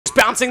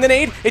It's bouncing the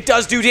nade. It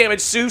does do damage.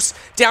 Seuss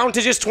down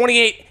to just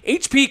 28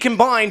 HP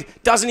combined.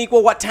 Doesn't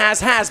equal what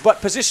TAZ has,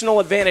 but positional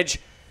advantage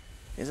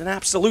is an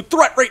absolute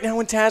threat right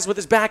now. And TAZ, with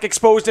his back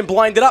exposed and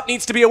blinded up,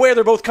 needs to be aware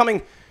they're both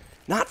coming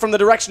not from the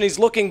direction he's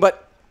looking,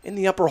 but in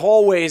the upper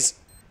hallways.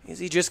 Is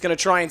he just going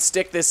to try and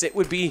stick this? It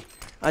would be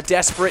a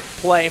desperate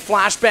play.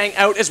 Flashbang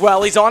out as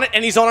well. He's on it,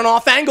 and he's on an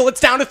off angle. It's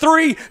down to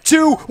 3,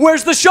 2.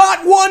 Where's the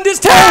shot? 1 does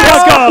TAZ.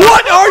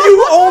 What are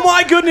you? Oh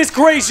my goodness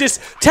gracious.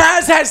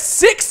 TAZ has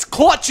 6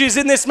 clutches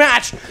in this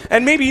match,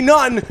 and maybe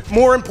none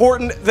more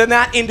important than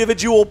that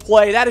individual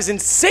play. That is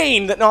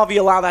insane that Na'Vi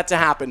allow that to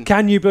happen.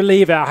 Can you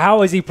believe it?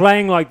 How is he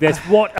playing like this? What